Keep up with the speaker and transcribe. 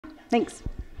Thanks.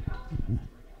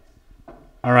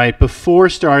 All right, before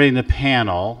starting the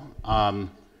panel,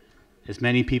 as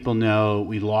many people know,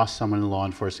 we lost someone in the law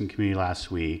enforcement community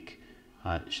last week,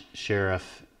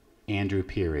 Sheriff Andrew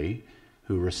Peary,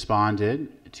 who responded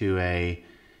to a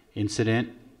incident,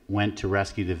 went to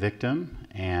rescue the victim,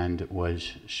 and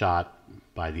was shot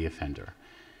by the offender.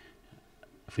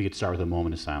 If we could start with a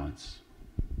moment of silence.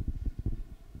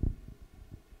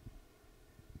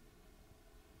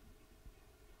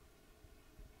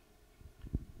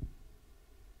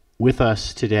 With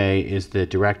us today is the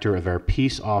director of our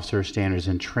Peace Officer Standards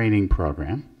and Training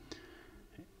Program,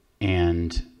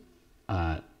 and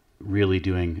really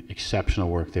doing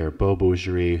exceptional work there, Beau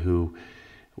Bougerie, who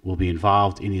will be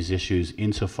involved in these issues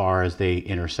insofar as they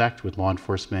intersect with law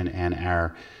enforcement and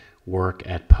our work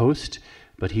at Post.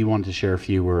 But he wanted to share a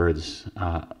few words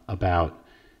about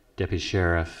Deputy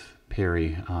Sheriff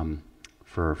Peary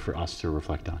for us to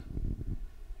reflect on.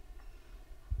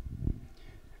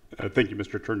 Thank you,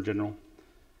 Mr. Attorney General.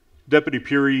 Deputy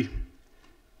Peary,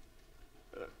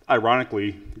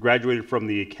 ironically, graduated from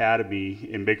the academy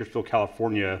in Bakersfield,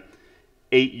 California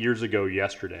 8 years ago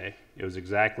yesterday. It was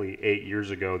exactly 8 years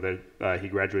ago that he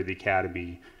graduated the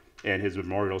academy, and his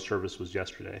memorial service was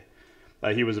yesterday.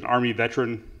 He was an Army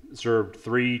veteran, served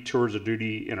 3 tours of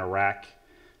duty in Iraq,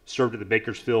 served at the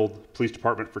Bakersfield Police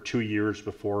Department for 2 years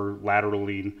before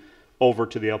lateraling over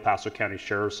to the El Paso County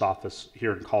Sheriff's Office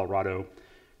here in Colorado,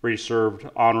 where he served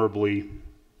honorably,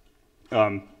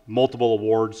 multiple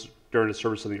awards during his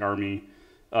service in the Army,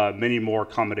 many more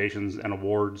commendations and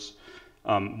awards,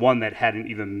 one that hadn't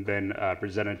even been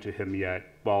presented to him yet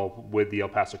while with the El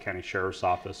Paso County Sheriff's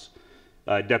Office.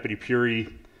 Deputy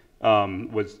Peary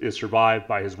is survived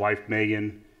by his wife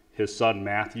Megan, his son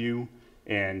Matthew,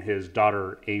 and his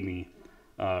daughter Amy,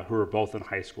 who are both in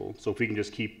high school. So if we can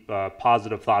just keep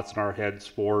positive thoughts in our heads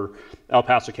for El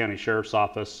Paso County Sheriff's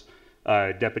Office,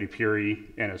 Deputy Peary,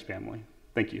 and his family.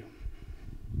 Thank you.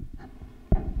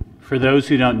 For those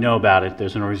who don't know about it,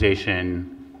 there's an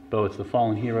organization, Beau, it's the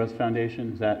Fallen Heroes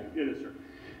Foundation, is that? It is, sir.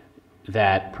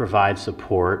 That provides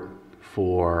support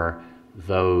for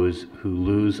those who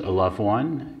lose a loved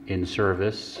one in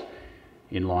service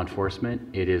in law enforcement.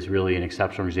 It is really an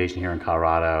exceptional organization here in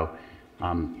Colorado.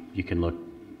 You can look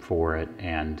for it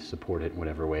and support it in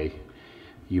whatever way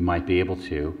you might be able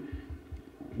to.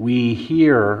 We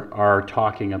here are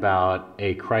talking about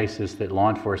a crisis that law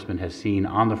enforcement has seen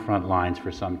on the front lines for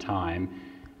some time,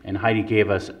 and Heidi gave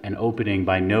us an opening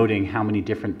by noting how many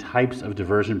different types of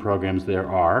diversion programs there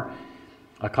are.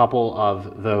 A couple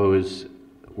of those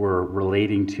were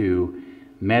relating to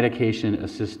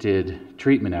medication-assisted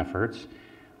treatment efforts.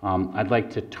 I'd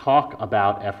like to talk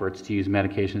about efforts to use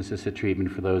medication-assisted treatment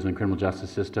for those in the criminal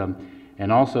justice system, and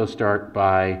also start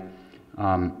by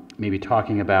maybe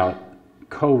talking about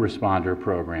co-responder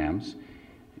programs.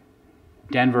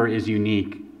 Denver is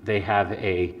unique. They have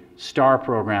a STAR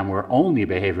program where only a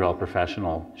behavioral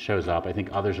professional shows up. I think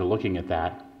others are looking at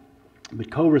that. But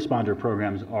co-responder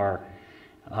programs are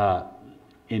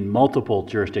in multiple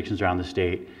jurisdictions around the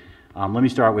state. Let me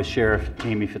start with Sheriff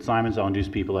Jaime Fitzsimons. I'll introduce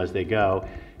people as they go.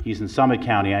 He's in Summit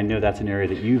County. I know that's an area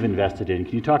that you've invested in.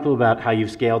 Can you talk a little about how you've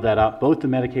scaled that up, both the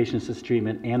medication-assisted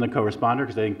treatment and the co-responder?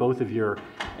 Because I think both of your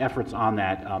efforts on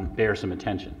that bear some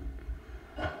attention.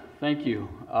 Thank you.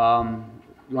 You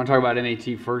want to talk about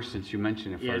MAT first, since you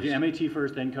mentioned it first? Yeah, do MAT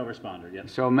first, then co-responder.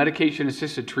 Yep. So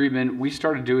medication-assisted treatment, we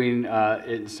started doing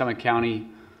in Summit County,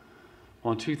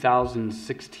 well, in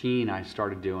 2016 I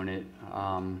started doing it.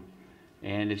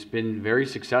 And it's been very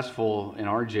successful in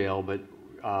our jail, but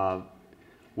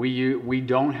we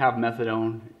don't have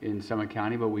methadone in Summit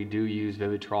County, but we do use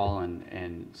Vivitrol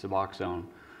and Suboxone.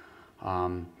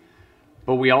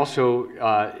 But we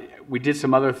also, we did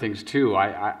some other things too.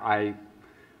 I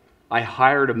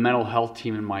hired a mental health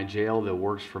team in my jail that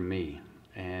works for me,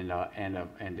 and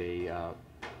a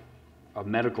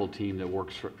medical team that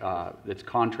works for, that's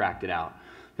contracted out.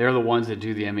 They're the ones that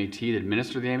do the MAT, that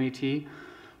administer the MAT,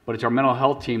 but it's our mental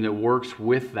health team that works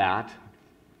with that,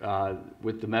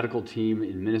 with the medical team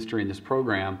administering this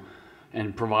program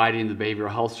and providing the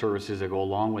behavioral health services that go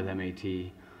along with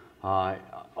MAT.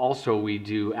 Also, we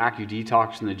do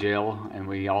AccuDetox in the jail, and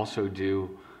we also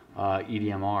do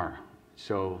EDMR.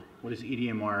 So, what does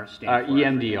EDMR stand for?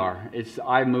 EMDR. It's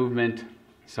eye movement.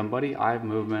 Somebody? Eye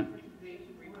movement.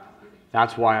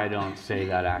 That's why I don't say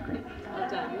that acronym.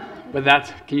 But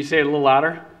that's, can you say it a little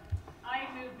louder? Eye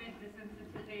movement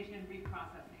desensitization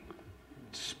reprocessing.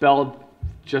 Spelled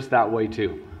just that way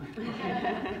too.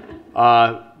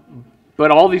 But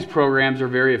all these programs are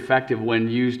very effective when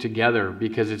used together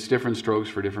because it's different strokes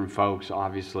for different folks,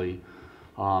 obviously.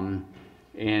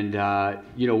 And,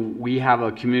 we have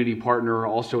a community partner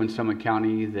also in Summit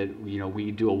County that,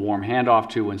 we do a warm handoff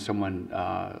to when someone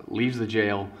leaves the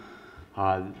jail.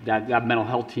 That mental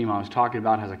health team I was talking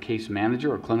about has a case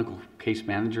manager, a clinical case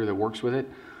manager that works with it,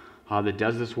 that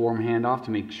does this warm handoff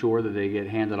to make sure that they get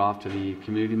handed off to the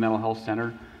community mental health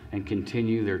center and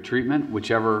continue their treatment,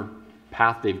 whichever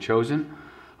path they've chosen.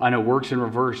 And it works in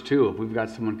reverse too. If we've got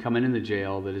someone coming in the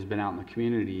jail that has been out in the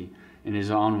community and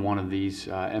is on one of these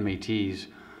MATs,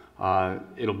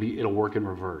 it'll work in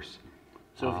reverse.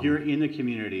 So if you're in the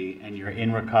community and you're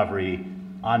in recovery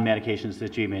on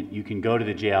medication-assisted treatment, you can go to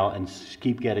the jail and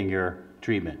keep getting your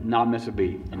treatment. Not miss a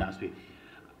beat. And not speak.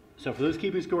 So for those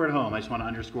keeping score at home, I just want to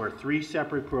underscore 3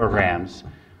 separate programs.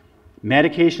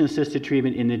 Medication-assisted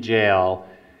treatment in the jail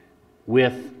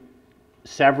with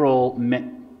several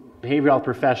behavioral health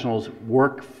professionals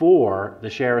work for the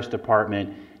Sheriff's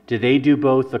Department. Do they do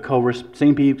both the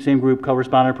same group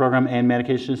co-responder program and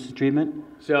medication-assisted treatment?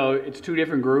 So it's 2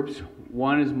 different groups.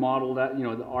 One is modeled at,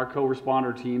 our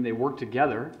co-responder team. They work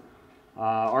together.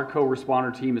 Our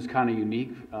co-responder team is kind of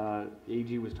unique.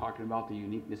 AG was talking about the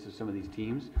uniqueness of some of these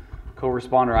teams.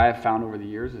 Co-responder, I have found over the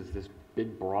years, is this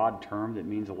big, broad term that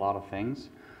means a lot of things.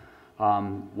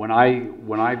 When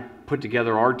I put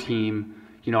together our team,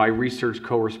 I researched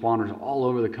co-responders all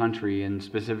over the country and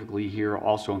specifically here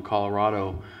also in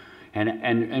Colorado,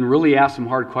 and really asked some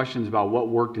hard questions about what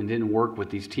worked and didn't work with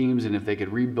these teams, and if they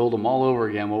could rebuild them all over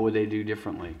again, what would they do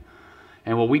differently?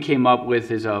 And what we came up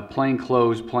with is a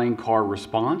plainclothes, plain car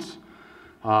response.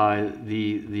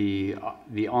 The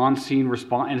on-scene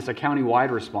response, and it's a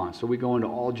county-wide response, so we go into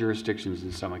all jurisdictions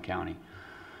in Summit County.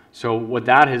 So what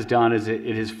that has done is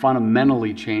it has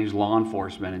fundamentally changed law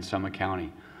enforcement in Summit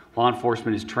County. Law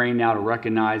enforcement is trained now to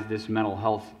recognize this mental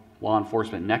health law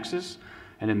enforcement nexus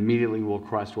and immediately will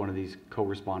request one of these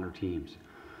co-responder teams.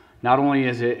 Not only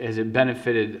has it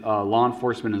benefited law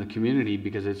enforcement in the community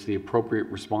because it's the appropriate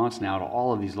response now to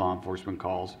all of these law enforcement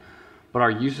calls, but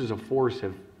our uses of force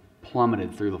have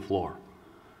plummeted through the floor.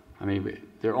 I mean,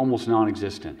 they're almost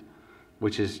non-existent,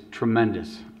 which is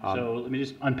tremendous. So let me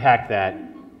just unpack that.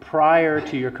 Prior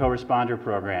to your co-responder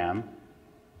program,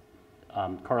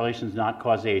 correlation is not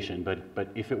causation, but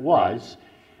if it was,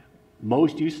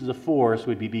 most uses of force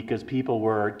would be because people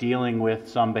were dealing with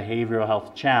some behavioral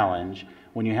health challenge.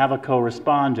 When you have a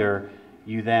co-responder,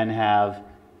 you then have,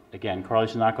 again,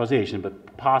 correlation is not causation,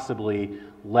 but possibly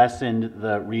lessened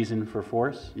the reason for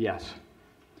force? Yes.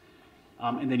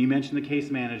 And then you mentioned the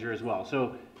case manager as well.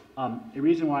 So the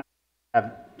reason why I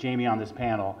have Jaime on this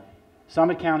panel,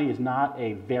 Summit County is not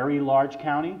a very large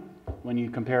county when you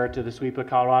compare it to the sweep of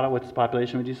Colorado. What's the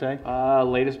population, would you say?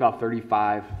 Latest about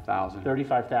 35,000.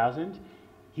 35,000.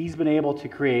 He's been able to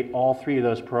create all 3 of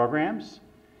those programs,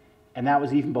 and that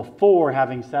was even before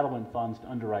having settlement funds to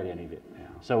underwrite any of it. Yeah.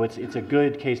 So it's a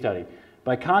good case study.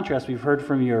 By contrast, we've heard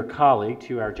from your colleague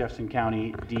to our Jefferson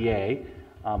County DA,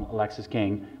 Alexis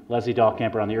King, Leslie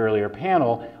Dahlkemper on the earlier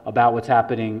panel about what's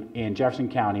happening in Jefferson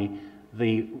County.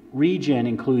 The region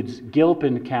includes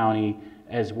Gilpin County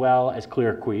as well as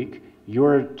Clear Creek.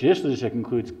 Your judicial district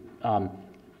includes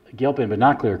Gilpin, but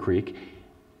not Clear Creek.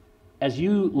 As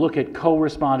you look at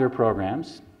co-responder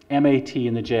programs, MAT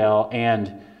in the jail,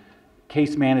 and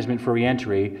case management for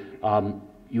reentry,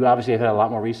 you obviously have had a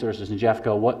lot more resources in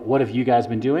Jeffco. What have you guys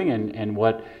been doing, and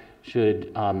what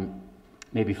should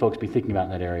maybe folks be thinking about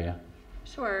in that area?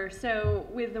 Sure. So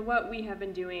with what we have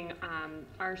been doing,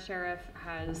 our sheriff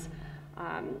has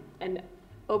an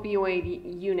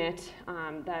opioid unit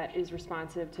that is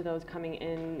responsive to those coming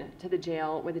in to the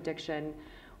jail with addiction.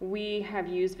 We have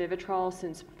used Vivitrol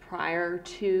since prior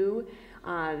to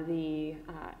the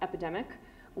epidemic,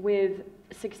 with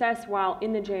success while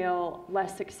in the jail,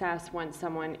 less success once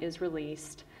someone is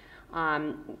released.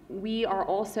 We are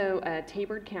also a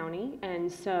tapered county,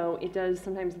 and so it does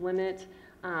sometimes limit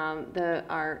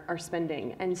our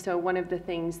spending. And so one of the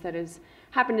things that has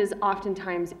happened is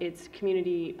oftentimes it's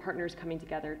community partners coming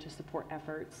together to support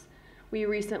efforts. We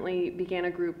recently began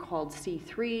a group called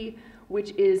C3,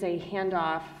 which is a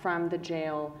handoff from the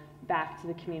jail back to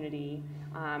the community.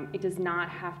 It does not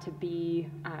have to be,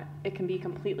 it can be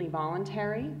completely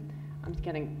voluntary. I'm just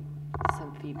getting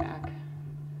some feedback.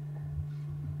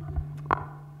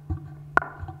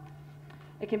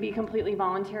 It can be completely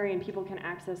voluntary and people can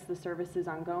access the services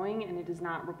ongoing, and it does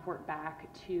not report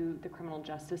back to the criminal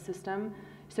justice system.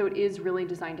 So it is really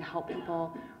designed to help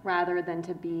people rather than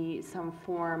to be some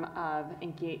form of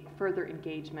further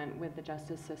engagement with the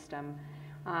justice system.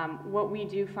 What we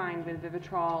do find with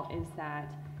Vivitrol is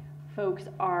that folks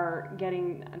are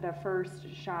getting the first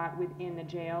shot within the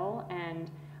jail, and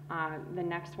the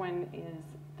next one is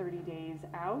 30 days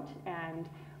out, and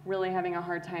really having a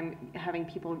hard time having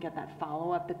people get that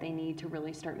follow-up that they need to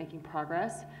really start making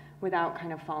progress without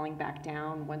kind of falling back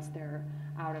down once they're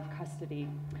out of custody.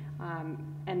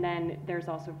 And then there's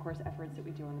also, of course, efforts that we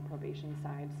do on the probation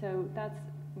side. So that's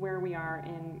where we are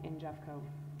in Jeffco.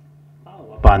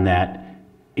 Follow up on that.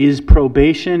 Is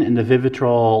probation and the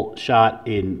Vivitrol shot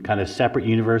in kind of separate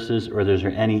universes, or is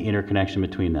there any interconnection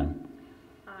between them?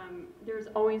 There's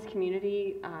always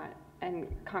community and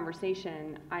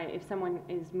conversation. If someone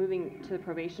is moving to the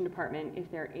probation department, if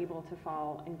they're able to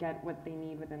fall and get what they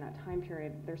need within that time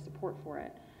period, there's support for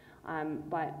it.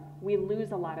 But we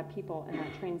lose a lot of people in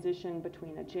that transition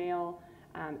between a jail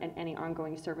and any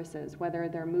ongoing services, whether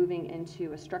they're moving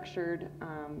into a structured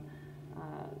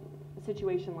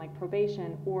situation like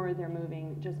probation, or they're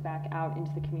moving just back out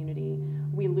into the community.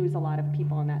 We lose a lot of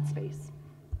people in that space.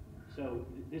 So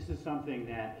this is something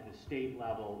that at the state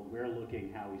level, we're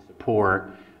looking how we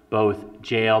support both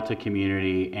jail to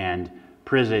community and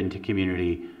prison to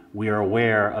community. We are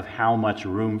aware of how much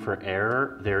room for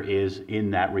error there is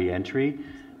in that reentry.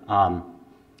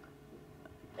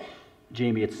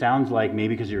 Jamie, it sounds like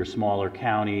maybe because you're a smaller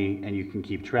county and you can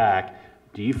keep track,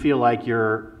 do you feel like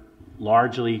you're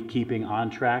largely keeping on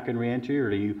track in reentry,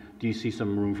 or do you see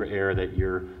some room for error that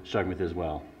you're struggling with as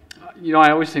well? You know,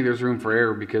 I always think there's room for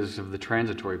error because of the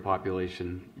transitory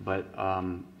population, but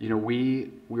you know,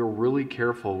 we're really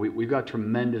careful. We've got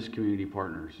tremendous community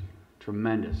partners,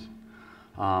 tremendous,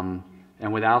 and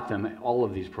without them, all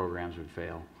of these programs would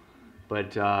fail.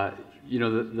 But you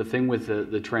know, the thing with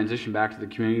the transition back to the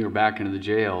community or back into the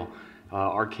jail,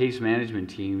 our case management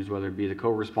teams, whether it be the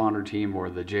co-responder team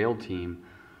or the jail team,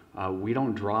 we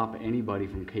don't drop anybody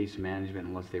from case management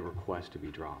unless they request to be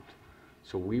dropped.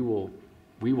 So we will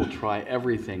try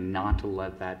everything not to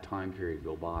let that time period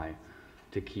go by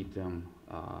to keep them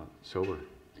sober.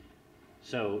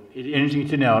 So it's interesting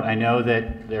to note, I know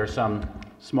that there are some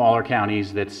smaller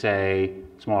counties that say,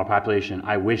 smaller population,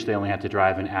 I wish they only had to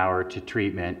drive an hour to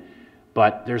treatment,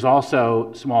 but there's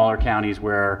also smaller counties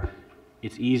where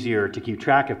it's easier to keep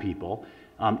track of people.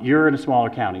 You're in a smaller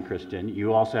county, Kristen.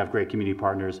 You also have great community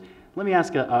partners. Let me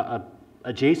ask a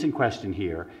adjacent question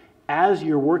here. As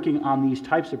you're working on these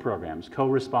types of programs,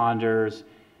 co-responders,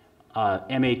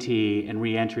 MAT, and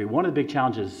reentry, one of the big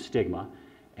challenges is stigma,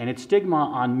 and it's stigma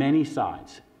on many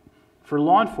sides. For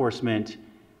law enforcement,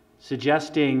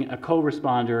 suggesting a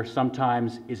co-responder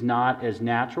sometimes is not as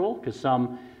natural, because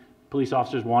some police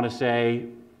officers want to say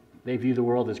they view the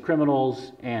world as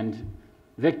criminals and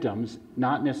victims,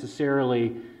 not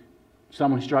necessarily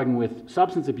someone struggling with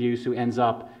substance abuse who ends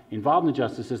up involved in the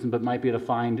justice system, but might be able to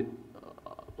find,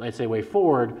 let's say, a way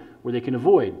forward where they can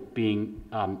avoid being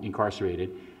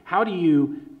incarcerated. How do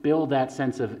you build that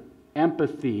sense of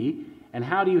empathy, and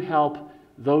how do you help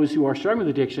those who are struggling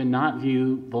with addiction not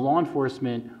view the law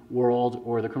enforcement world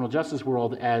or the criminal justice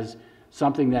world as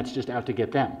something that's just out to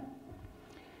get them?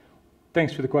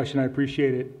 Thanks for the question. I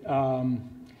appreciate it.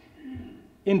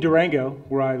 In Durango,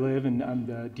 where I live, and I'm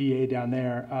the DA down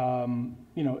there,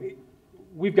 you know,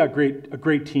 we've got a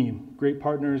great team, great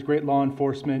partners, great law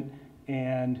enforcement,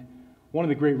 and one of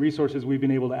the great resources we've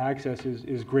been able to access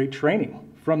is great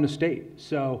training from the state.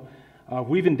 So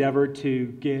we've endeavored to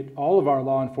get all of our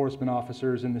law enforcement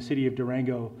officers in the city of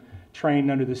Durango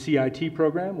trained under the CIT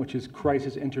program, which is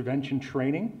Crisis Intervention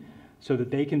Training, so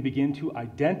that they can begin to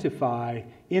identify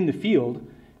in the field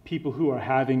people who are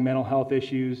having mental health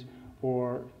issues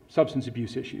or substance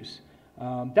abuse issues.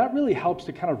 That really helps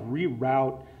to kind of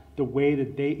reroute the way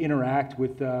that they interact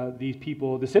with these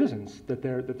people, the citizens that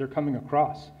they're coming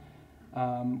across.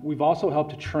 We've also helped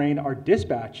to train our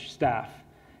dispatch staff,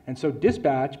 and so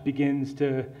dispatch begins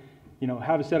to, you know,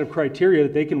 have a set of criteria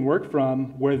that they can work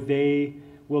from, where they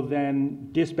will then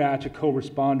dispatch a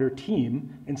co-responder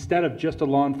team instead of just a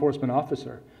law enforcement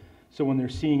officer. So when they're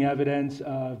seeing evidence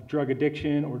of drug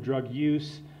addiction or drug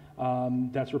use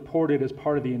that's reported as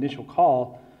part of the initial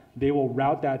call, they will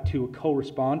route that to a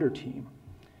co-responder team.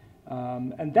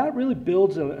 And that really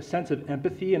builds a sense of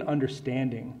empathy and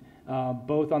understanding,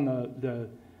 both on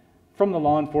from the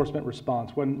law enforcement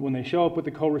response. When they show up with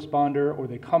the co-responder, or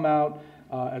they come out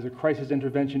as a crisis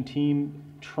intervention team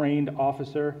trained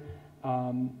officer,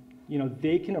 you know,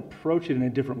 they can approach it in a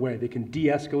different way. They can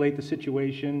de-escalate the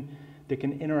situation. They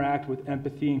can interact with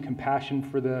empathy and compassion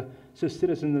for the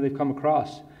citizen that they've come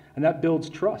across. And that builds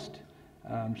trust.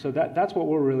 So that's what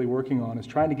we're really working on, is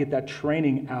trying to get that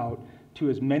training out to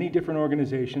as many different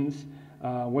organizations,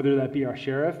 whether that be our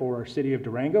sheriff or our city of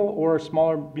Durango or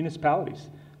smaller municipalities.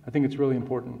 I think it's really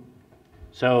important.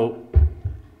 So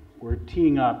we're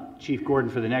teeing up Chief Gordon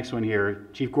for the next one here.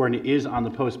 Chief Gordon is on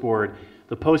the post board.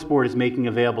 the Post Board is making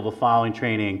available the following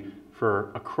training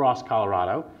for across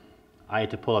Colorado. I had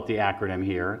to pull up the acronym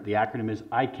here. The acronym is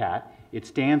ICAT. It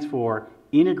stands for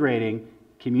Integrating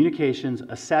Communications,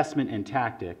 Assessment, and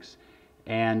Tactics.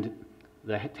 And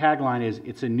the tagline is,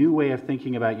 it's a new way of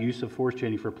thinking about use of force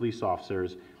training for police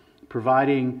officers,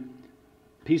 providing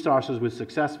police officers with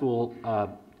successful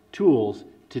tools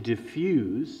to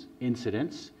diffuse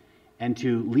incidents and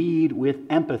to lead with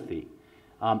empathy.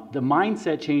 The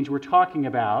mindset change we're talking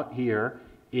about here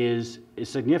is a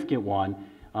significant one.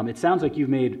 It sounds like you've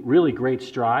made really great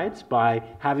strides by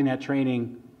having that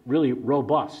training really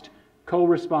robust.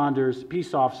 Co-responders,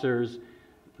 peace officers,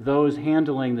 those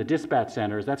handling the dispatch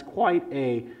centers, that's quite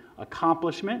an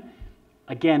accomplishment.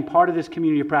 Again, part of this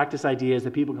community of practice idea is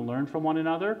that people can learn from one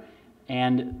another.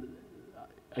 And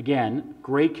again,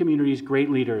 great communities, great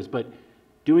leaders, but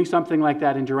doing something like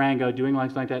that in Durango, doing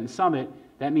something like that in Summit,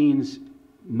 that means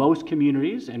most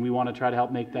communities, and we want to try to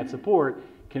help make that support,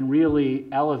 can really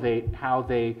elevate how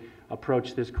they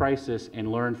approach this crisis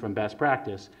and learn from best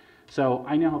practice. So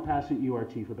I know how passionate you are,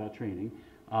 Chief, about training,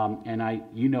 and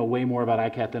you know way more about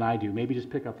ICAT than I do. Maybe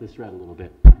just pick up this thread a little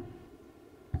bit.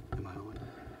 Am I on?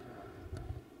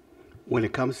 When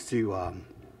it comes to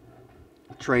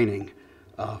training,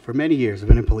 for many years, I've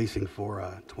been in policing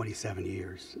for 27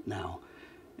 years now,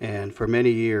 and for many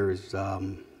years,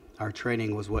 our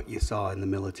training was what you saw in the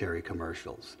military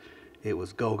commercials. It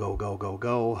was go, go, go, go,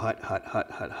 go, hut, hut,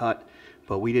 hut, hut, hut,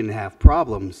 but we didn't have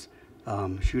problems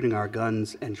shooting our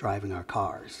guns and driving our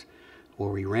cars.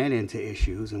 Where we ran into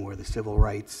issues and where the civil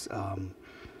rights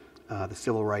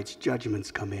judgments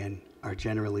come in are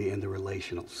generally in the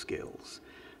relational skills.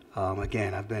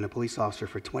 Again, I've been a police officer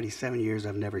for 27 years.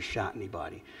 I've never shot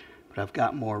anybody, but I've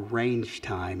got more range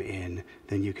time in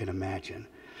than you can imagine.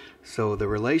 So the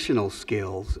relational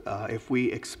skills, if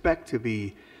we expect to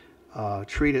be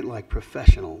treated like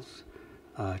professionals,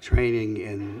 training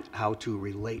in how to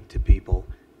relate to people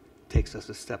takes us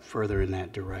a step further in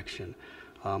that direction.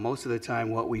 Most of the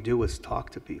time what we do is talk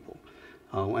to people.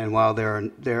 And while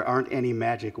there aren't any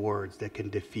magic words that can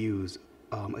diffuse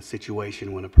a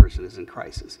situation when a person is in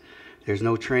crisis, there's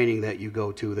no training that you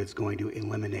go to that's going to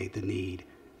eliminate the need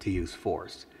to use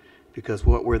force. Because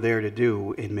what we're there to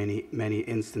do in many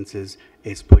instances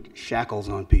is put shackles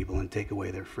on people and take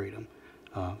away their freedom.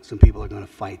 Some people are going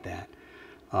to fight that.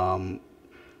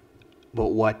 But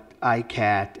what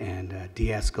ICAT and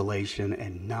de-escalation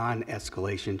and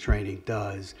non-escalation training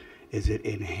does is it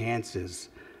enhances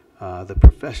the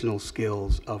professional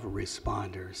skills of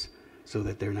responders so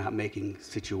that they're not making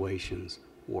situations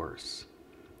worse.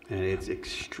 And it's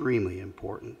extremely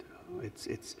important.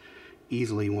 It's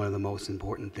easily one of the most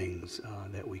important things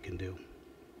that we can do.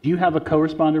 Do you have a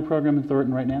co-responder program in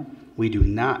Thornton right now? We do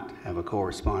not have a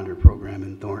co-responder program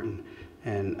in Thornton,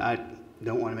 and I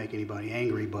don't want to make anybody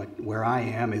angry, but where I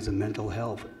am is a mental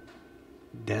health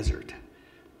desert.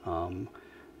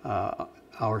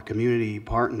 Our community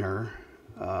partner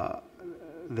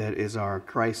that is our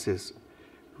crisis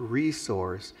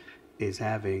resource is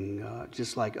having,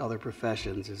 just like other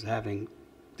professions, is having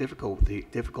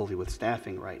difficulty with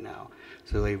staffing right now.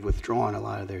 So they've withdrawn a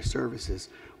lot of their services.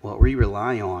 What we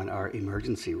rely on are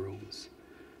emergency rooms.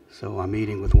 So I'm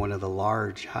meeting with one of the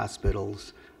large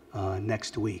hospitals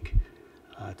next week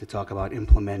to talk about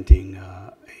implementing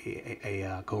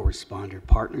a co-responder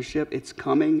partnership. It's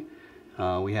coming.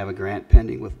 We have a grant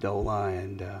pending with DOLA,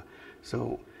 and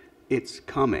so it's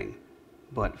coming.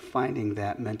 But finding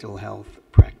that mental health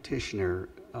practitioner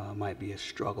might be a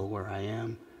struggle where I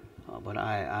am. But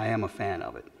I am a fan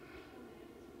of it.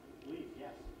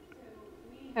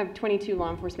 We have 22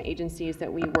 law enforcement agencies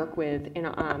that we work with in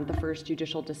the 1st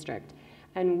Judicial District.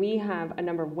 And we have a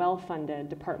number of well-funded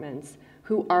departments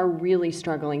who are really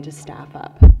struggling to staff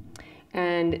up.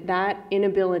 And that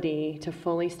inability to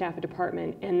fully staff a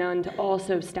department and then to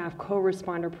also staff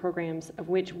co-responder programs, of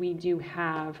which we do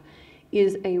have,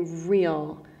 is a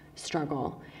real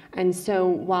struggle. And so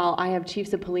while I have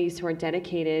chiefs of police who are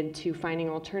dedicated to finding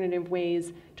alternative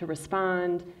ways to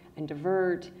respond and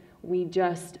divert, we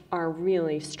just are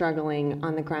really struggling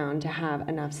on the ground to have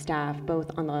enough staff,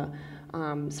 both on the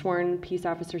sworn peace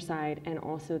officer side and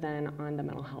also then on the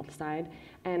mental health side.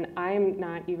 And I'm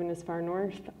not even as far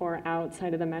north or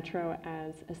outside of the metro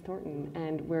as Thornton,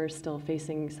 and we're still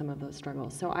facing some of those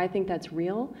struggles. So I think that's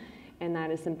real, and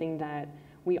that is something that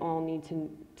we all need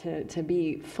to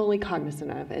be fully cognizant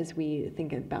of as we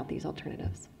think about these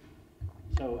alternatives.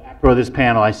 So after this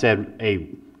panel, I said a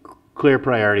clear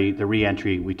priority, the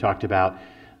reentry we talked about.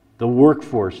 The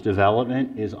workforce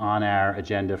development is on our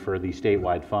agenda for the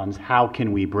statewide funds. How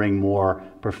can we bring more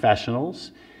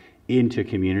professionals into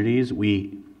communities?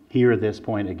 We hear this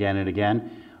point again and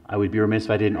again. I would be remiss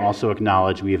if I didn't also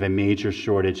acknowledge we have a major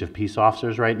shortage of peace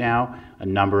officers right now. A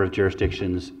number of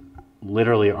jurisdictions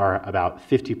literally are about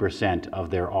 50% of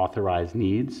their authorized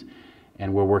needs,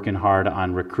 and we're working hard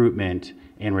on recruitment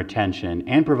and retention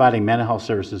and providing mental health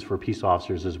services for peace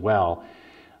officers as well.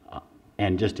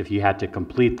 And just if you had to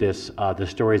complete this, the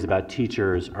stories about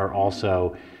teachers are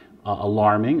also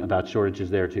alarming about shortages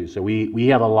there too. So we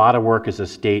have a lot of work as a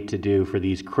state to do for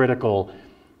these critical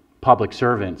public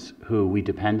servants who we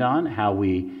depend on, how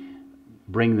we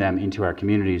bring them into our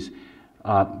communities.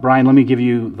 Brian, let me give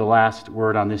you the last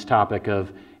word on this topic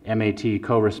of MAT,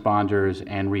 co-responders,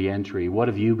 and reentry. What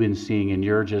have you been seeing in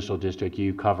your judicial district?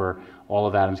 You cover all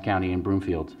of Adams County and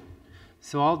Broomfield.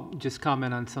 So I'll just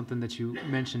comment on something that you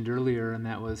mentioned earlier, and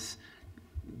that was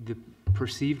the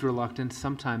perceived reluctance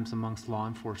sometimes amongst law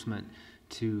enforcement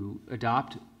to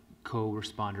adopt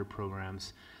co-responder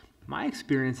programs. My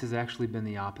experience has actually been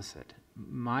the opposite.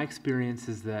 My experience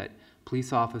is that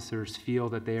police officers feel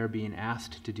that they are being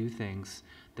asked to do things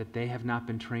that they have not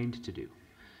been trained to do,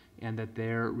 and that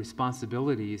their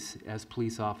responsibilities as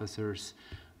police officers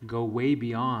go way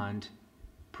beyond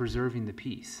preserving the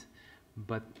peace,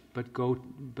 but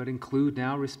include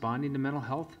now responding to mental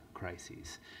health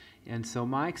crises. And so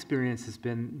my experience has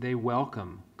been they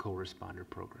welcome co-responder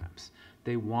programs.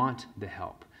 They want the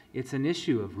help. It's an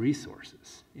issue of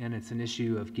resources, and it's an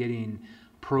issue of getting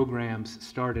programs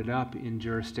started up in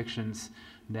jurisdictions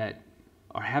that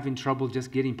are having trouble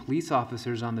just getting police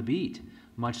officers on the beat,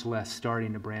 much less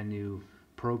starting a brand new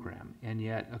program. And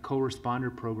yet a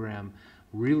co-responder program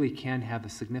really can have a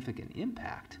significant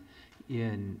impact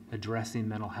in addressing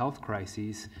mental health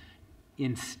crises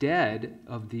instead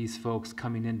of these folks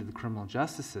coming into the criminal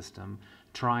justice system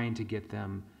trying to get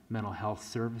them mental health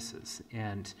services.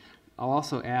 And I'll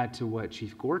also add to what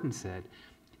Chief Gordon said,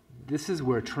 this is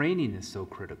where training is so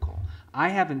critical. I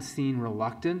haven't seen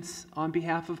reluctance on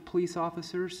behalf of police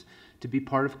officers to be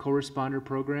part of co-responder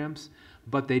programs,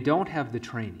 but they don't have the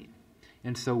training.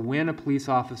 And so when a police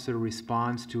officer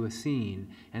responds to a scene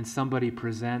and somebody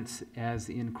presents as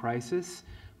in crisis,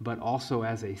 but also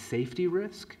as a safety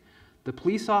risk, the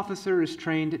police officer is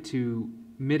trained to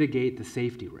mitigate the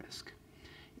safety risk.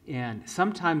 And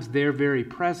sometimes their very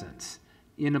presence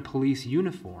in a police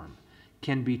uniform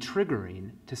can be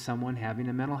triggering to someone having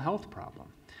a mental health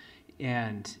problem.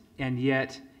 And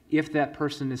yet, if that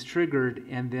person is triggered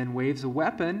and then waves a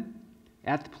weapon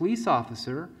at the police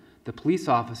officer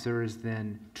is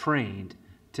then trained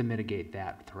to mitigate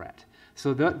that threat.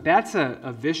 So that's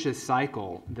a vicious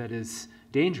cycle that is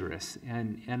dangerous,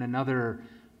 and another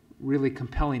really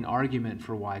compelling argument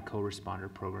for why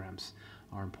co-responder programs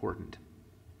are important.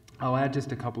 I'll add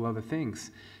just a couple other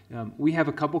things. We have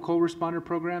a couple co-responder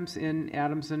programs in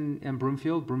Adams and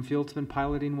Broomfield. Broomfield's been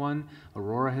piloting one.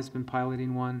 Aurora has been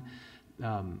piloting one.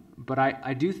 But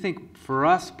I do think for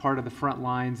us, part of the front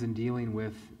lines in dealing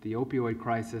with the opioid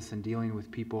crisis and dealing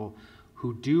with people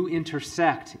who do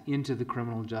intersect into the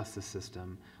criminal justice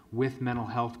system with mental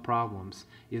health problems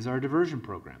is our diversion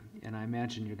program. And I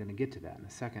imagine you're going to get to that in a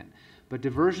second. But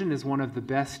diversion is one of the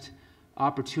best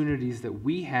opportunities that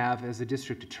we have as a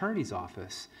district attorney's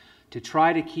office to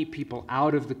try to keep people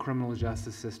out of the criminal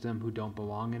justice system who don't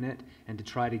belong in it, and to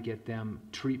try to get them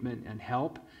treatment and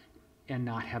help and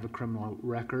not have a criminal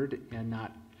record and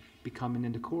not be coming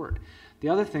into court. The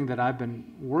other thing that I've been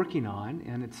working on,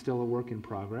 and it's still a work in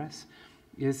progress,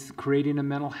 is creating a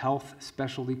mental health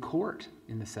specialty court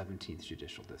in the 17th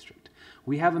Judicial District.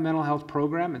 We have a mental health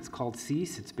program. It's called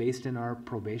CEASE. It's based in our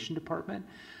probation department,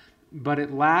 but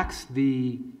it lacks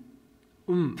the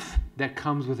oomph that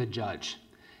comes with a judge.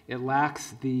 It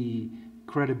lacks the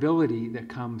credibility that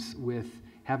comes with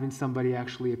having somebody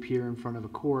actually appear in front of a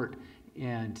court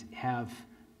and have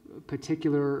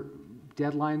particular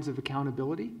deadlines of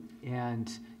accountability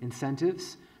and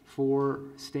incentives for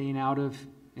staying out of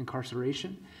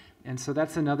incarceration. And so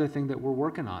that's another thing that we're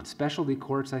working on. Specialty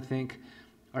courts, I think,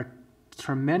 are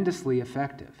tremendously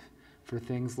effective for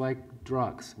things like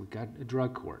drugs. We've got a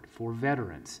drug court for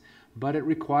veterans, but it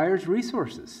requires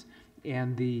resources.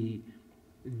 And the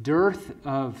dearth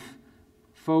of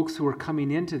folks who are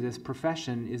coming into this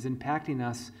profession is impacting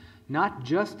us not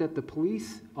just at the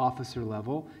police officer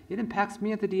level, it impacts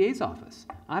me at the DA's office.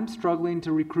 I'm struggling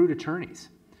to recruit attorneys.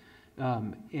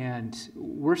 And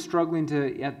we're struggling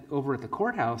to, over at the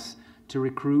courthouse, to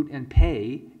recruit and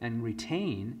pay and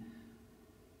retain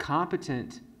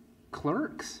competent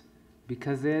clerks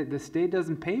because the state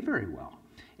doesn't pay very well.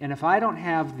 And if I don't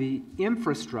have the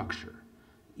infrastructure,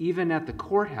 even at the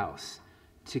courthouse,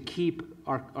 to keep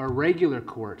our regular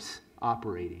courts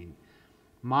operating,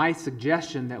 my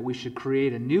suggestion that we should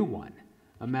create a new one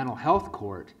a mental health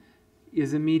court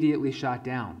is immediately shot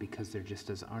down because there just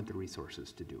aren't the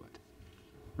resources to do it.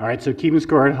 All right, so keeping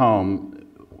score at home,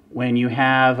 when you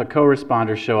have a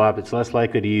co-responder show up, it's less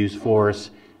likely to use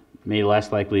force, maybe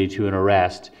less likely to an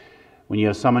arrest. When you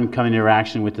have someone come in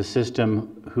interaction with the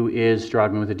system who is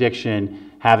struggling with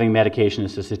addiction, having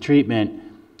medication-assisted treatment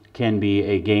can be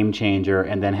a game changer,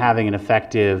 and then having an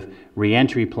effective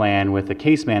reentry plan with a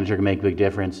case manager can make a big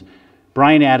difference.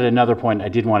 Brian added another point I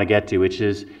did want to get to, which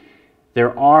is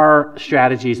there are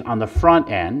strategies on the front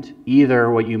end,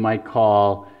 either what you might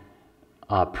call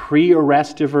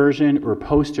pre-arrest diversion or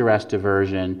post-arrest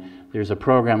diversion. There's a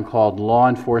program called Law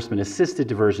Enforcement Assisted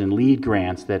Diversion lead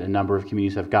grants that a number of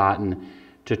communities have gotten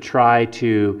to try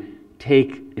to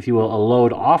take, if you will, a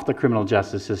load off the criminal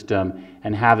justice system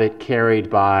and have it carried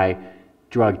by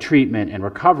drug treatment and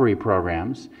recovery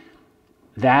programs.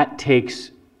 That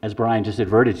takes, as Brian just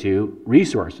adverted to,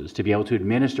 resources to be able to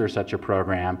administer such a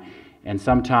program. And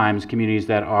sometimes communities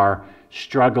that are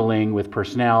struggling with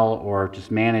personnel or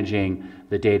just managing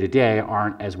the day-to-day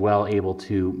aren't as well able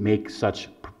to make such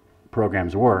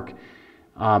programs work.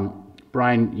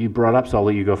 Brian, you brought up, so I'll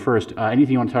let you go first.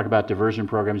 Anything you want to talk about diversion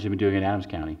programs you've been doing in Adams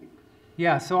County?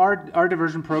 Yeah, so our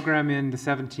diversion program in the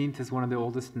 17th is one of the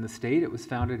oldest in the state. It was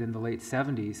founded in the late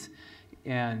 70s.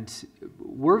 And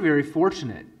we're very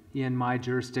fortunate in my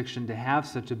jurisdiction to have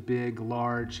such a big,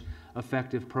 large,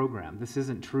 effective program. This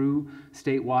isn't true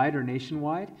statewide or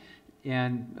nationwide,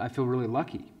 and I feel really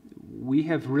lucky. We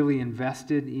have really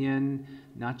invested in,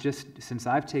 not just since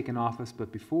I've taken office,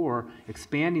 but before,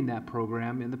 expanding that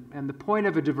program. And the point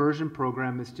of a diversion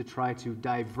program is to try to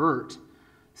divert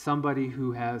somebody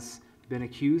who has been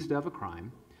accused of a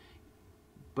crime,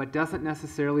 but doesn't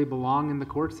necessarily belong in the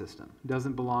court system,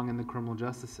 doesn't belong in the criminal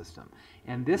justice system.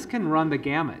 And this can run the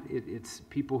gamut. It's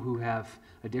people who have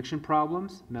addiction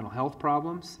problems, mental health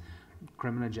problems,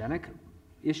 criminogenic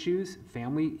issues,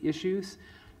 family issues,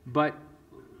 but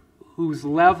whose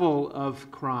level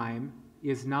of crime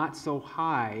is not so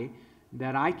high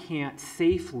that I can't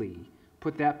safely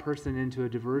put that person into a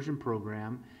diversion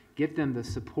program, get them the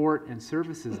support and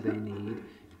services they need,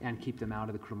 and keep them out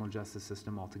of the criminal justice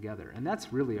system altogether. And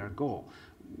that's really our goal.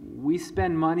 We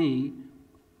spend money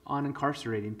on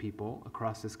incarcerating people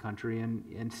across this country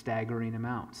in staggering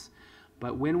amounts.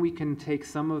 But when we can take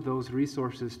some of those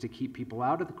resources to keep people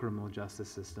out of the criminal justice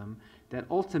system, that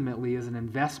ultimately is an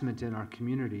investment in our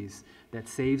communities that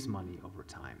saves money over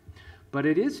time. But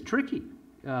it is tricky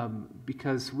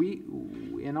because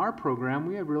in our program,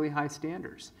 we have really high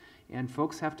standards. And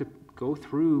folks have to go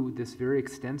through this very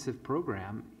extensive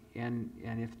program and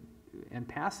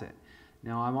pass it.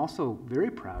 Now, I'm also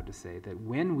very proud to say that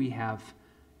when we have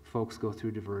folks go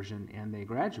through diversion and they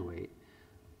graduate,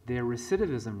 their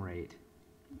recidivism rate,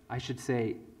 I should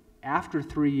say, after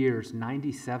 3 years,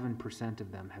 97%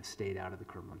 of them have stayed out of the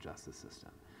criminal justice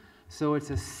system. So it's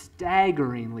a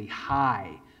staggeringly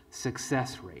high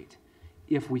success rate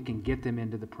if we can get them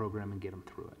into the program and get them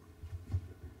through it.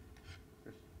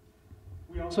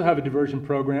 We also have a diversion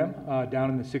program down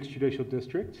in the 6th Judicial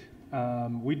District.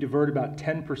 We divert about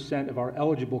 10% of our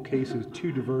eligible cases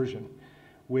to diversion,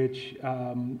 which,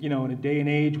 in a day and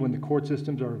age when the court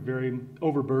systems are very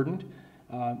overburdened,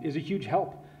 is a huge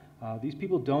help. These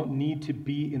people don't need to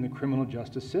be in the criminal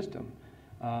justice system.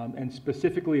 And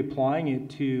specifically applying it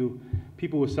to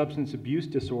people with substance abuse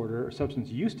disorder or substance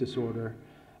use disorder,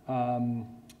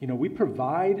 we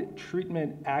provide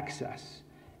treatment access.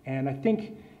 And I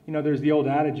think, there's the old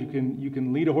adage, you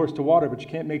can lead a horse to water, but you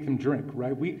can't make them drink,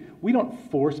 right? We don't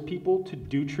force people to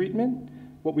do treatment.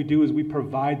 What we do is we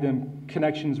provide them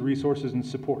connections, resources, and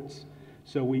supports.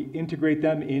 So we integrate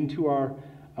them into our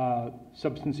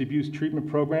substance abuse treatment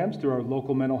programs through our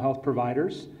local mental health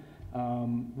providers.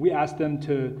 We ask them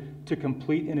to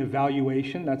complete an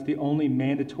evaluation. That's the only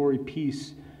mandatory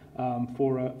piece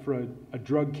for a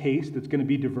drug case that's going to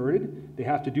be diverted. They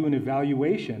have to do an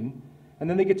evaluation, and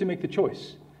then they get to make the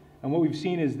choice. And what we've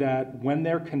seen is that when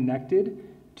they're connected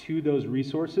to those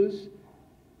resources,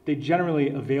 they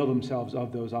generally avail themselves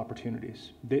of those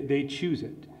opportunities. They choose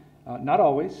it. Not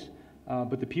always,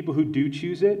 but the people who do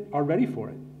choose it are ready for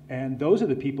it. And those are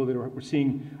the people that we're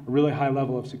seeing a really high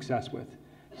level of success with.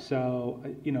 So,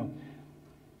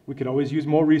 we could always use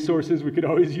more resources. We could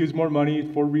always use more money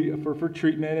for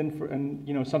treatment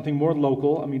and something more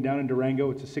local. I mean, down in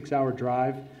Durango, it's a 6-hour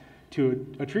drive to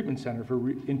a treatment center for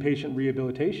inpatient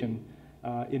rehabilitation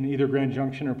in either Grand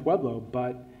Junction or Pueblo.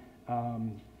 But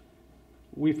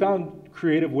we found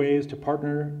creative ways to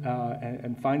partner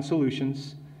and find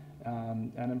solutions,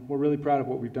 and we're really proud of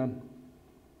what we've done.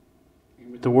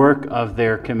 With the work of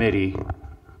their committee,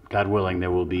 God willing,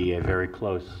 there will be a very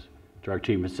close drug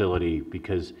treatment facility,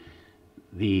 because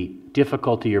the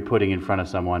difficulty you're putting in front of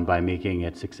someone by making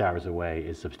it 6 hours away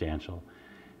is substantial.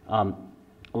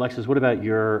 Alexis, what about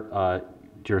your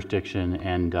jurisdiction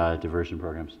and diversion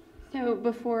programs? So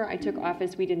before I took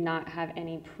office, we did not have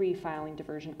any pre-filing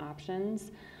diversion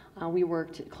options. We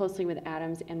worked closely with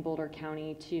Adams and Boulder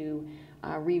County to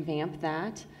revamp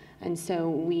that. And so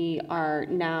we are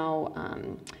now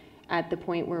at the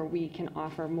point where we can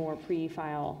offer more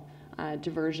pre-file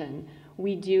diversion.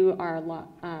 We do our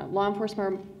law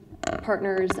enforcement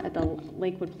partners at the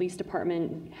Lakewood Police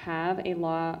Department have a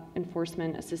law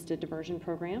enforcement assisted diversion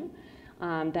program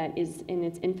that is in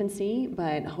its infancy,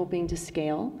 but hoping to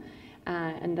scale.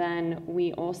 And then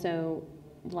we also,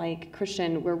 like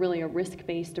Christian, we're really a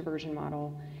risk-based diversion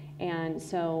model. And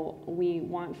so we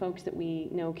want folks that we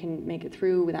know can make it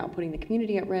through without putting the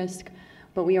community at risk,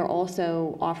 but we are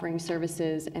also offering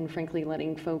services and frankly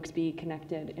letting folks be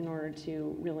connected in order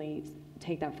to really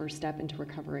take that first step into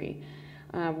recovery.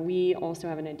 We also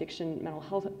have an addiction,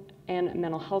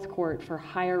 mental health court for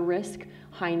higher risk,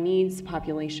 high needs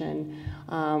population,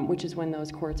 which is when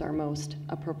those courts are most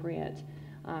appropriate.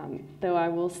 Though I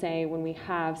will say when we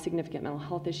have significant mental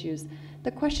health issues,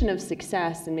 the question of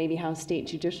success and maybe how state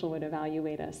judicial would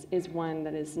evaluate us is one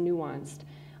that is nuanced,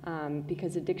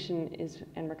 because addiction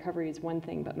and recovery is one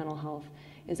thing, but mental health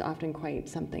is often quite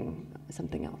something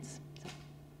else. So.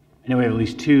 I know we have at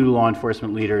least 2 law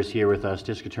enforcement leaders here with us,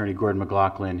 District Attorney Gordon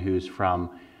McLaughlin, who's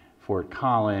from Fort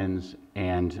Collins,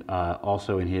 and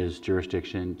also in his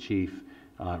jurisdiction, Chief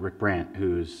Rick Brandt,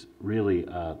 who's really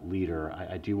a leader.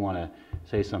 I do want to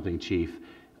say something, Chief.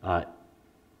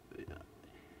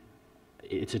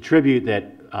 It's a tribute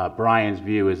that Brian's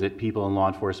view is that people in law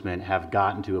enforcement have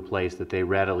gotten to a place that they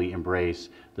readily embrace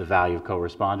the value of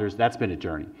co-responders. That's been a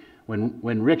journey.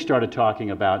 When Rick started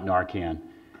talking about Narcan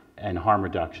and harm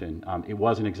reduction, it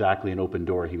wasn't exactly an open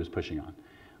door he was pushing on.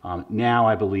 Now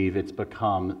I believe it's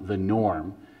become the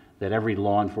norm that every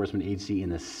law enforcement agency in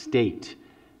the state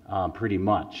pretty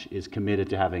much is committed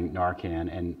to having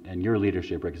Narcan, and your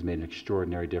leadership, Rick, has made an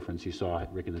extraordinary difference. You saw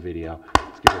Rick in the video.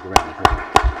 Let's give Rick a round of applause.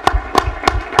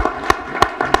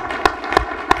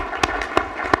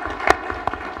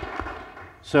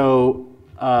 So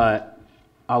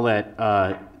I'll let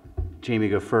Jaime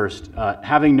go first.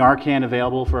 Having Narcan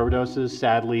available for overdoses,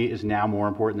 sadly, is now more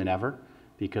important than ever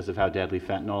because of how deadly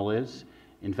fentanyl is.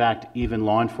 In fact, even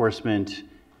law enforcement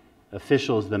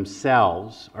officials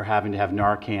themselves are having to have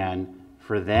Narcan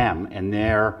for them and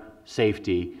their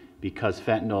safety because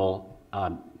fentanyl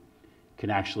can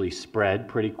actually spread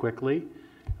pretty quickly.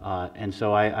 And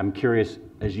so I'm curious,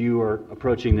 as you are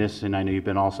approaching this, and I know you've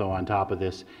been also on top of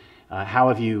this, how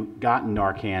have you gotten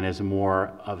Narcan as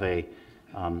more of a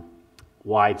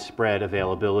widespread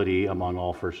availability among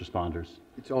all first responders?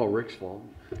 It's all Rick's fault.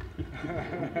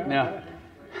 Now,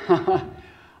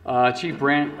 Chief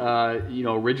Brandt,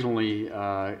 originally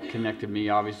connected me,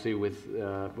 obviously, with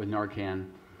Narcan.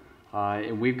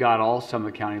 And we've got all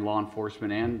Summit County law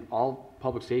enforcement and all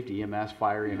public safety, EMS,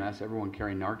 fire, EMS, everyone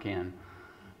carrying Narcan.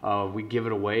 We give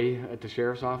it away at the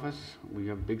sheriff's office. We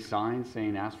have big signs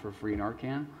saying ask for free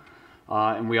Narcan.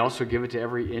 And we also give it to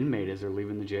every inmate as they're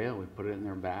leaving the jail. We put it in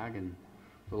their bag, and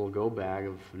a little go bag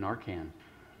of Narcan.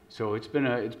 So it's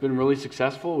been really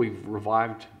successful. We've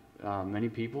revived many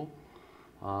people,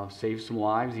 saved some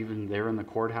lives, even there in the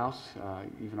courthouse.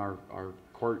 Even our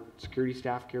court security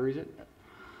staff carries it.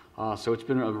 So it's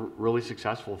been really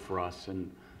successful for us. And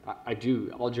I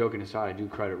do, all joking aside, I do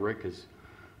credit Rick because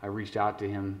I reached out to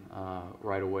him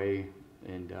right away,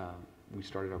 and we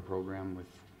started our program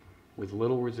with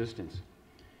little resistance.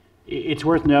 It's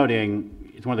worth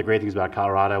noting, it's one of the great things about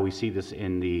Colorado, we see this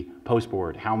in the post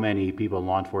board, how many people in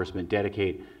law enforcement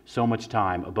dedicate so much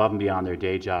time above and beyond their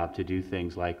day job to do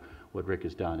things like what Rick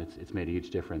has done. It's made a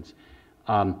huge difference.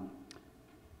 Terrence,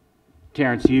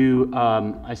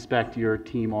 I expect your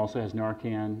team also has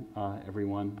Narcan, every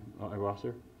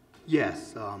officer?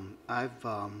 Yes, I'm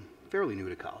fairly new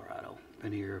to Colorado.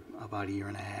 Been here about a year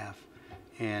and a half,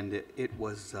 and it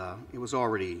was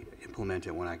already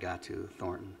implemented when I got to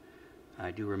Thornton. I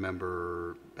do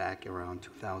remember back around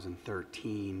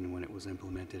 2013 when it was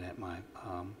implemented at my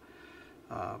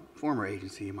former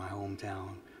agency in my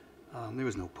hometown. There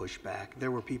was no pushback. There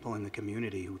were people in the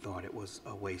community who thought it was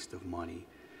a waste of money.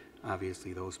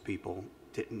 Obviously, those people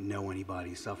didn't know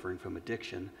anybody suffering from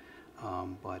addiction,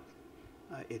 but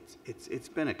it's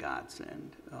been a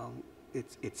godsend.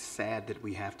 It's sad that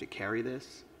we have to carry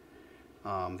this.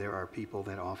 There are people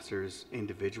that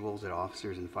individuals that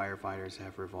officers and firefighters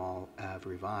have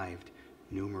revived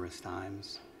numerous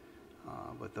times,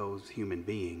 but those human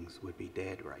beings would be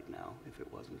dead right now if it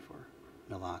wasn't for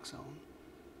naloxone.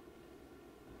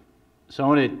 So I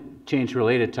want to change to a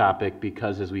related topic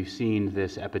because as we've seen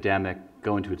this epidemic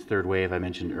go into its third wave, I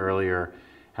mentioned earlier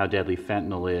how deadly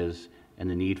fentanyl is and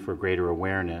the need for greater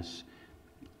awareness.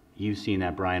 You've seen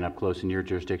that, Brian, up close in your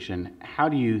jurisdiction. How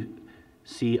do you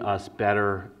see us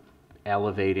better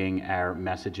elevating our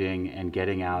messaging and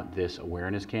getting out this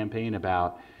awareness campaign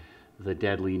about the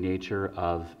deadly nature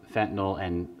of fentanyl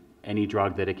and any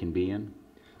drug that it can be in?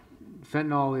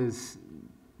 Fentanyl is,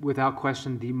 without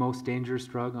question, the most dangerous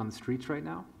drug on the streets right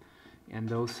now. And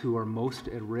those who are most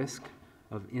at risk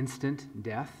of instant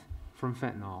death from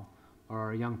fentanyl are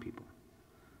our young people.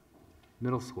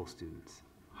 Middle school students,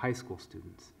 high school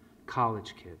students,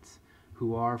 college kids,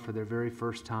 who are, for their very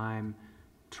first time,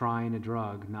 trying a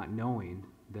drug, not knowing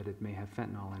that it may have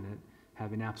fentanyl in it,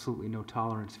 having absolutely no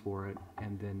tolerance for it,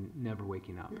 and then never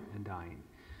waking up and dying.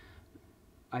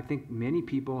 I think many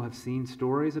people have seen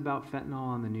stories about fentanyl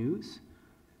on the news.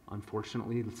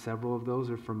 Unfortunately, several of those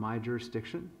are from my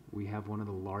jurisdiction. We have one of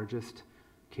the largest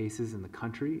cases in the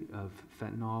country of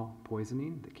fentanyl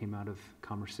poisoning that came out of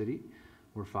Commerce City,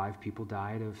 where 5 people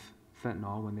died of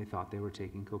fentanyl when they thought they were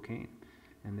taking cocaine.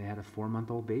 And they had a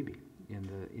 4-month-old baby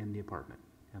in the apartment,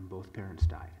 and both parents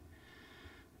died.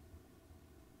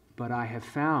 But I have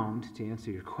found, to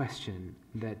answer your question,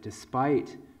 that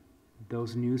despite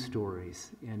those news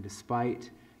stories and despite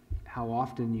how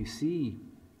often you see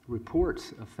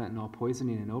reports of fentanyl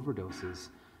poisoning and overdoses,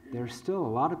 there's still a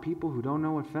lot of people who don't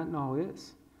know what fentanyl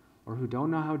is or who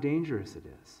don't know how dangerous it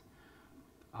is.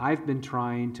 I've been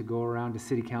trying to go around to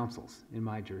city councils in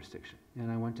my jurisdiction, and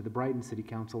I went to the Brighton City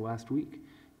Council last week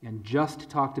and just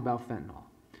talked about fentanyl.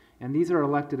 And these are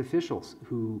elected officials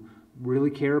who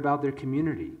really care about their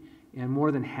community, and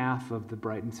more than half of the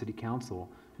Brighton City Council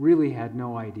really had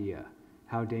no idea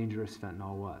how dangerous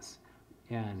fentanyl was.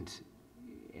 And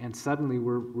suddenly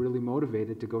we're really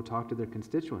motivated to go talk to their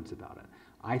constituents about it.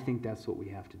 I think that's what we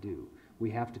have to do. We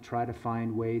have to try to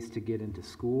find ways to get into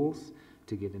schools,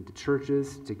 to get into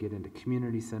churches, to get into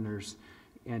community centers,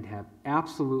 and have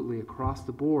absolutely across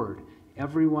the board,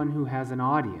 everyone who has an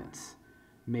audience,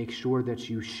 make sure that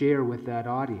you share with that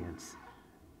audience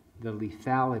the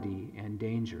lethality and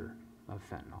danger of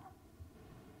fentanyl.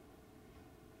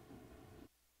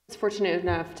 I was fortunate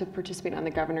enough to participate on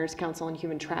the Governor's Council on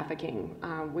Human Trafficking,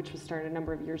 which was started a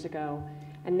number of years ago,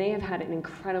 and they have had an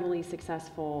incredibly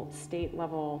successful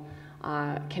state-level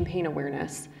campaign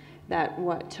awareness that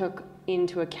what took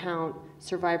into account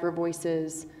survivor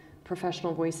voices,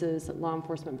 professional voices, law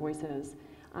enforcement voices.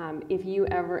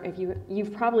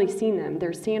 You've probably seen them.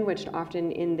 They're sandwiched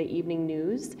often in the evening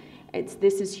news.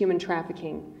 This is human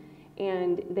trafficking,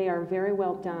 and they are very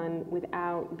well done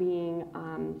without being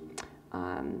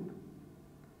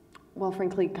well,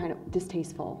 frankly, kind of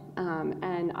distasteful.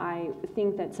 And I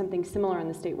think that something similar on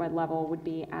the statewide level would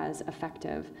be as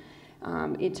effective.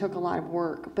 It took a lot of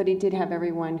work, but it did have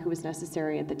everyone who was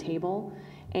necessary at the table,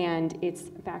 and it's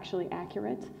factually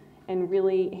accurate and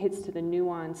really hits to the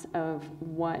nuance of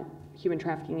what human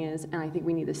trafficking is, and I think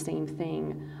we need the same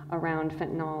thing around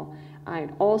fentanyl. I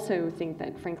also think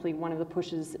that, frankly, one of the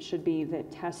pushes should be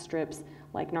that test strips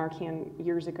like Narcan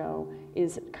years ago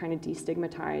is kind of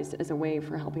destigmatized as a way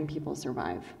for helping people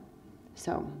survive.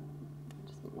 So,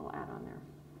 just a little add on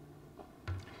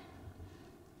there.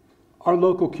 Our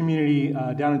local community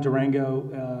down in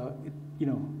Durango,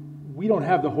 we don't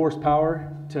have the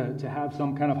horsepower to have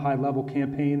some kind of high-level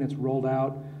campaign that's rolled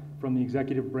out from the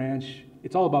executive branch.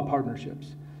 It's all about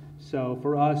partnerships. So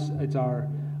for us, it's our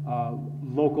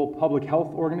local public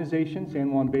health organization,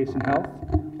 San Juan Basin Health,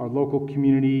 our local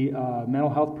community mental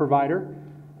health provider,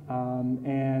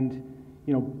 and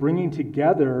bringing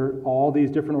together all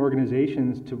these different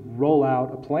organizations to roll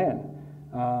out a plan.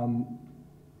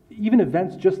 Even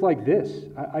events just like this.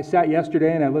 I sat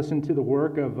yesterday and I listened to the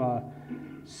work of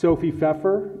Sophie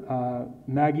Pfeffer,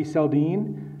 Maggie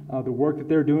Saldine, the work that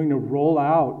they're doing to roll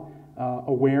out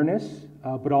awareness,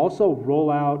 but also roll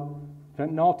out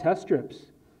fentanyl test strips,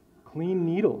 clean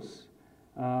needles,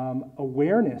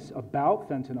 awareness about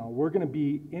fentanyl. We're going to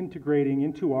be integrating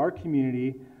into our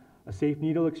community a safe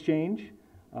needle exchange,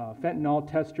 fentanyl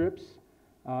test strips,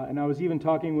 and I was even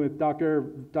talking with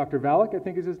Dr. Valak, I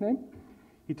think is his name.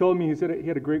 He told me, he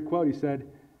had a great quote. He said,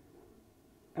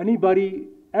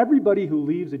 everybody who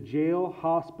leaves a jail,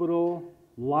 hospital,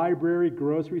 library,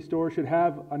 grocery store should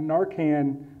have a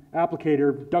Narcan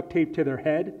applicator duct taped to their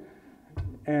head.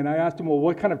 And I asked him, well,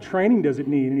 what kind of training does it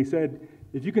need? And he said,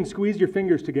 if you can squeeze your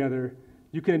fingers together,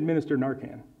 you can administer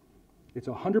Narcan. It's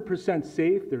 100%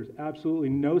 safe. There's absolutely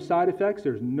no side effects.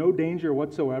 There's no danger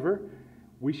whatsoever.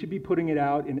 We should be putting it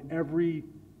out in every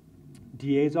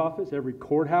DA's office, every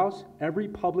courthouse, every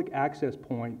public access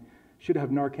point should have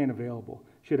Narcan available,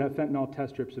 should have fentanyl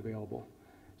test strips available.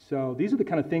 So these are the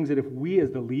kind of things that if we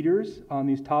as the leaders on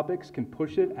these topics can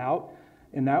push it out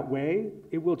in that way,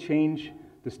 it will change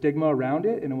the stigma around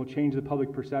it, and it will change the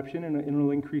public perception, and it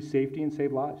will increase safety and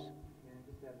save lives.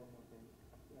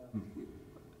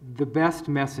 The best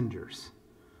messengers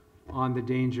on the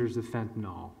dangers of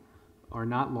fentanyl are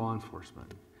not law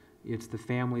enforcement. It's the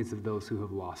families of those who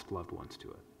have lost loved ones to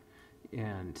it.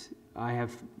 And I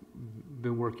have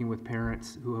been working with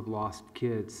parents who have lost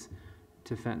kids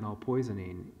to fentanyl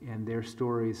poisoning, and their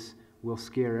stories will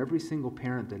scare every single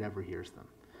parent that ever hears them.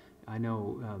 I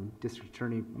know District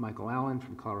Attorney Michael Allen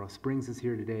from Colorado Springs is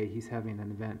here today. He's having an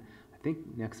event, I think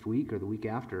next week or the week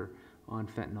after, on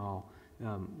fentanyl,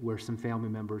 where some family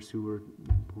members who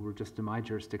were just in my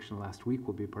jurisdiction last week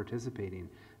will be participating.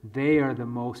 They are the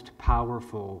most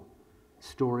powerful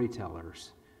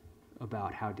storytellers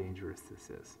about how dangerous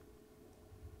this is.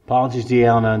 Apologies to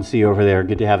Alan and C over there.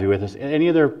 Good to have you with us. Any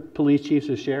other police chiefs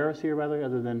or sheriffs here, by the way,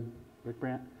 other than Rick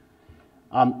Brandt?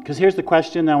 Because here's the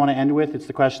question I want to end with. It's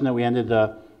the question that we ended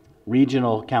the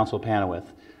regional council panel with.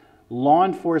 Law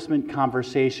enforcement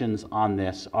conversations on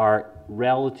this are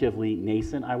relatively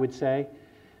nascent, I would say.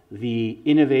 The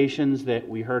innovations that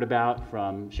we heard about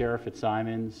from Sheriff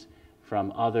Fitzsimons,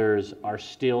 from others, are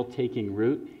still taking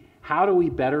root. How do we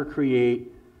better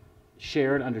create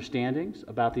shared understandings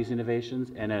about these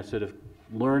innovations and a sort of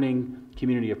learning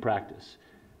community of practice?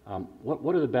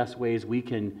 What are the best ways we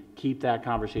can keep that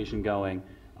conversation going?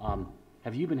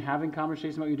 Have you been having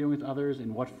conversations about what you're doing with others,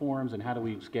 in what forms, and how do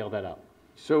we scale that up?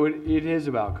 So it is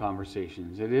about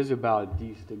conversations. It is about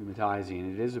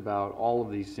destigmatizing. It is about all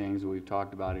of these things that we've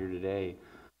talked about here today.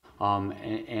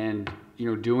 And you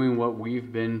know, doing what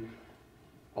we've been,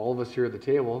 all of us here at the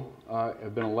table,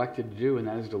 have been elected to do, and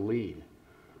that is to lead.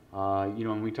 You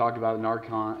know, when we talked about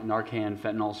Narcan,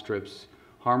 fentanyl strips,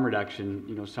 harm reduction,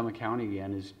 you know, Summit County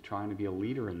again is trying to be a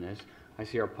leader in this. I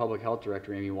see our public health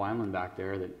director, Amy Wineland, back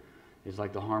there that is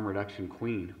like the harm reduction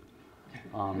queen.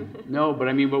 No, but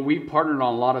I mean, but we partnered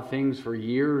on a lot of things for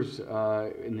years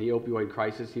in the opioid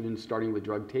crisis, even starting with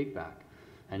drug take-back.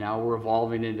 And now we're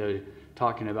evolving into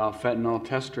talking about fentanyl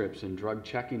test strips and drug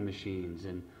checking machines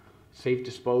and safe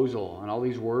disposal and all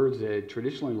these words that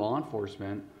traditionally law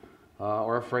enforcement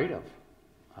are afraid of.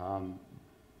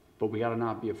 But we got to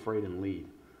not be afraid and lead.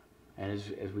 And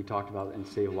as we talked about, and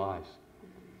save lives.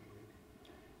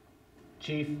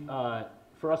 Chief,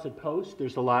 for us at Post,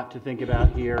 there's a lot to think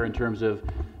about here in terms of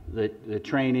the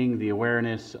training, the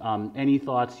awareness. Any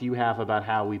thoughts you have about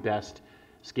how we best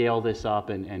scale this up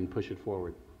and push it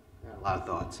forward? A lot of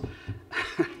thoughts.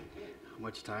 How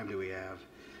much time do we have?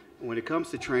 When it comes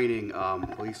to training,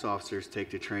 police officers take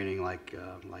to training like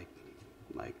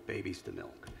babies to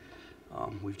milk.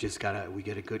 We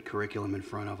get a good curriculum in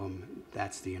front of them.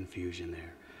 That's the infusion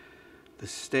there. The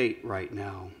state right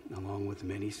now, along with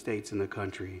many states in the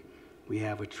country, we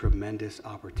have a tremendous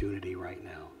opportunity right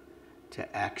now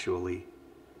to actually,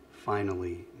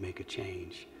 finally make a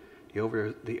change.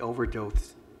 The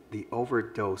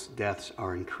overdose deaths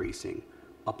are increasing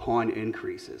upon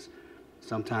increases,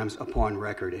 sometimes upon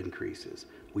record increases.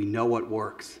 We know what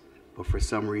works, but for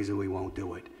some reason we won't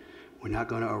do it. We're not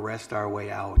going to arrest our way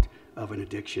out of an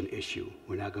addiction issue.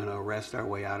 We're not going to arrest our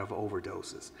way out of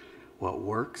overdoses. What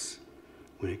works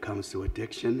when it comes to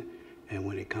addiction and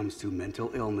when it comes to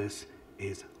mental illness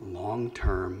is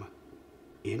long-term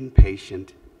inpatient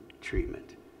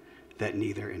treatment that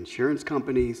neither insurance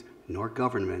companies nor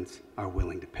governments are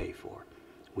willing to pay for.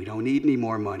 We don't need any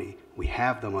more money. We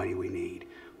have the money we need.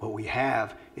 What we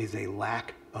have is a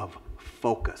lack of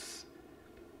focus.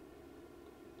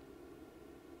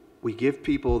 We give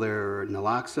people their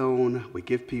naloxone, we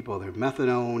give people their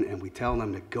methadone, and we tell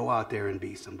them to go out there and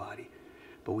be somebody.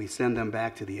 But we send them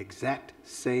back to the exact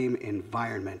same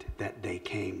environment that they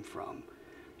came from.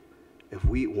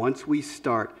 Once we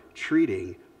start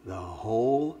treating the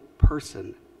whole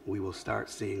person, we will start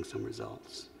seeing some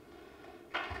results.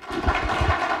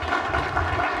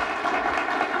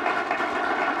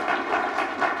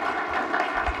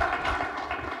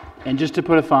 And just to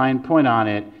put a fine point on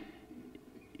it,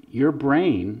 your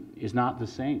brain is not the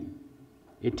same.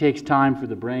 It takes time for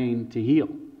the brain to heal,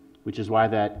 which is why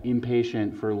that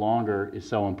inpatient for longer is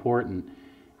so important.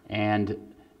 And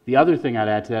the other thing I'd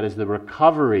add to that is the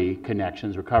recovery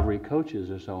connections, recovery coaches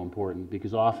are so important,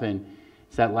 because often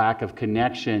it's that lack of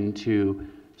connection to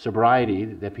sobriety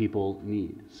that people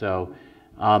need. So,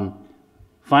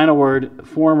 final word,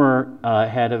 former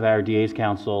head of our DA's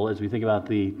council, as we think about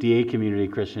the DA community,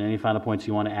 Christian, any final points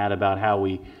you want to add about how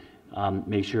we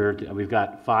make sure, we've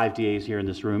got 5 DAs here in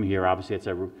this room here. Obviously, it's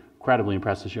an incredibly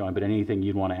impressive showing, but anything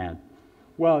you'd want to add?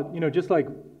 Well, you know, just like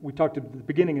we talked at the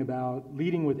beginning about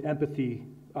leading with empathy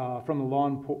from the law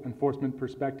enforcement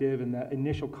perspective and that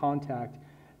initial contact,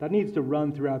 that needs to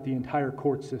run throughout the entire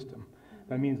court system.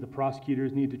 That means the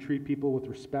prosecutors need to treat people with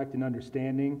respect and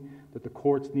understanding, that the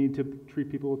courts need to treat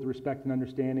people with respect and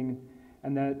understanding,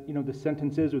 and that, you know, the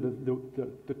sentences or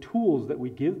the tools that we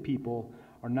give people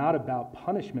are not about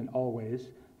punishment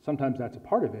always. Sometimes that's a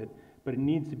part of it, but it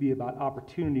needs to be about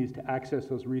opportunities to access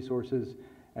those resources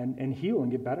and heal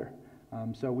and get better.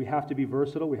 So we have to be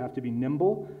versatile, we have to be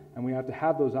nimble, and we have to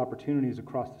have those opportunities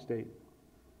across the state.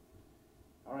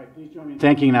 All right, please join me in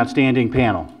thanking an outstanding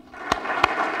panel.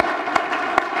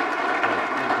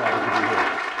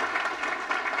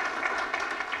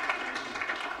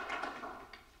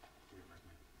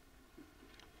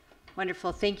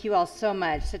 Wonderful. Thank you all so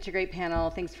much. Such a great panel.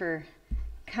 Thanks for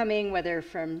coming, whether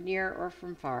from near or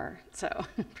from far. So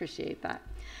appreciate that.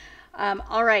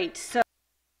 All right. So